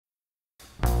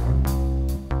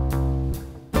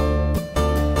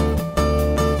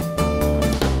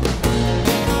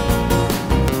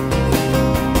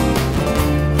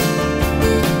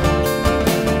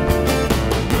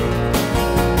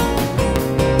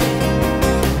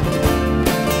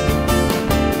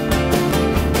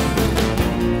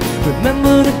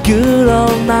remember the good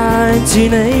old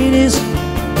 1980s,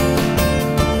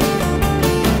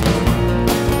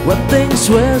 when things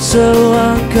were so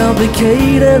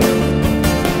uncomplicated.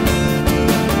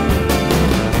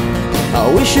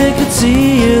 I wish I could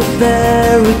see you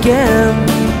there again,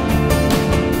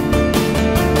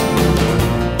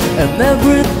 and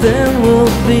everything will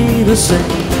be the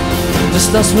same.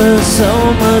 Just us were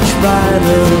so much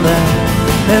brighter then,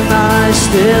 and I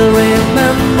still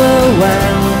remember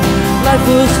when life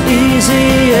was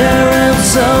easier and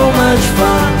so much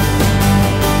fun.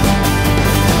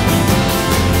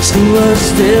 School was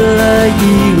still a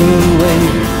year away,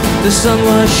 the sun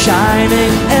was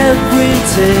shining every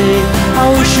day. I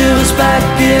wish it was back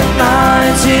in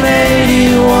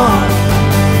 1981.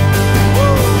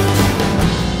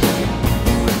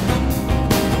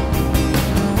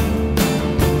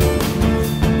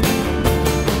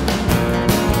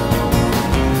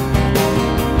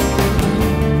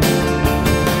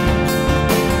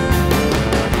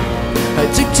 I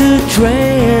took the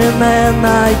train and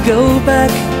I go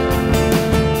back,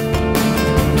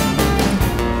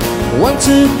 once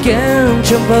again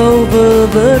jump over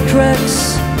the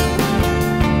tracks,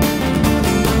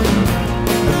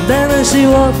 and then I see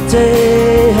what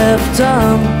they have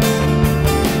done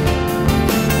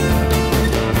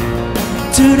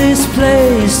to this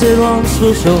place that once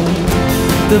was home.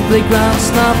 The playground's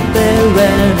not there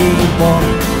anymore,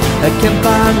 I can't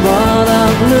find what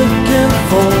I'm looking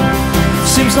for.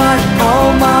 Seems like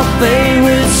all my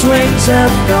favorite swings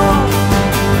have gone.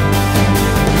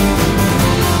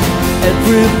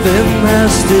 Everything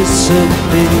has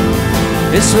disappeared,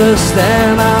 it's worse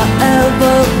than I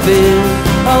ever feel.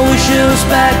 I wish it was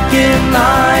back in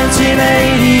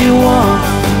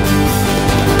 1981.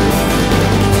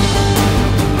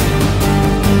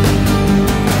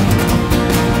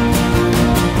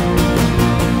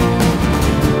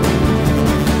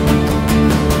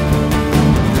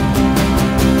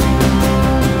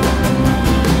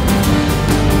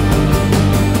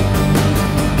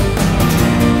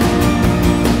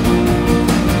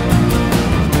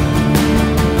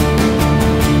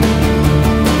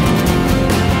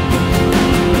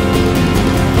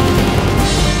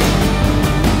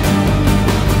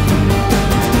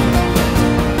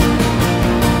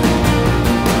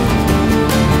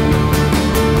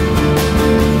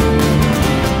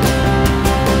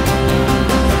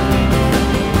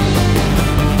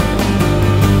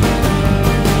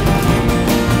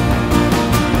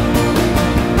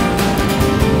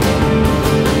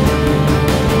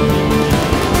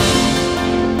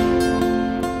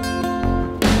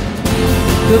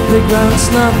 The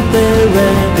playground's not there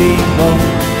anymore,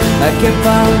 I can't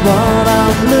find what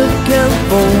I'm looking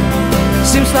for.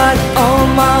 Seems like all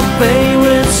my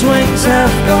favorite swings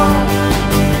have gone.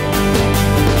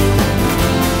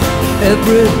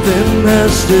 Everything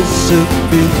has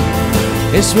disappeared,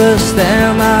 it's worse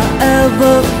than I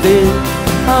ever feel.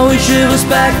 I wish it was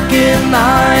back in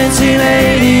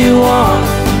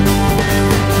 1981.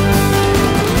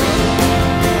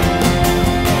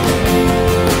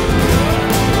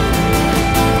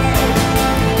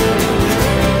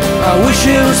 I wish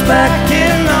it was back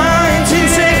in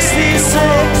 1966.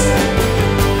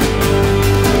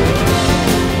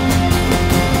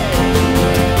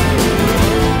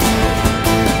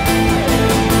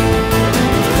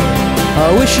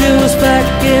 I wish it was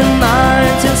back in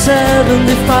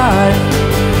 1975.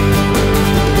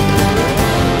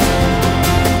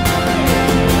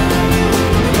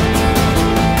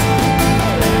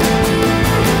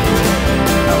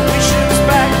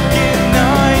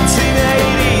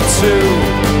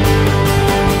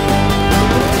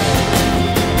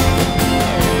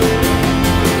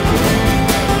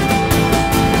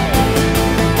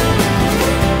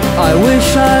 I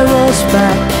wish I was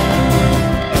back.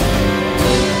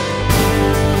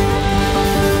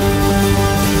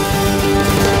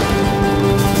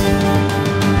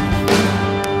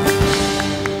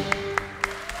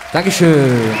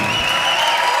 Dankeschön.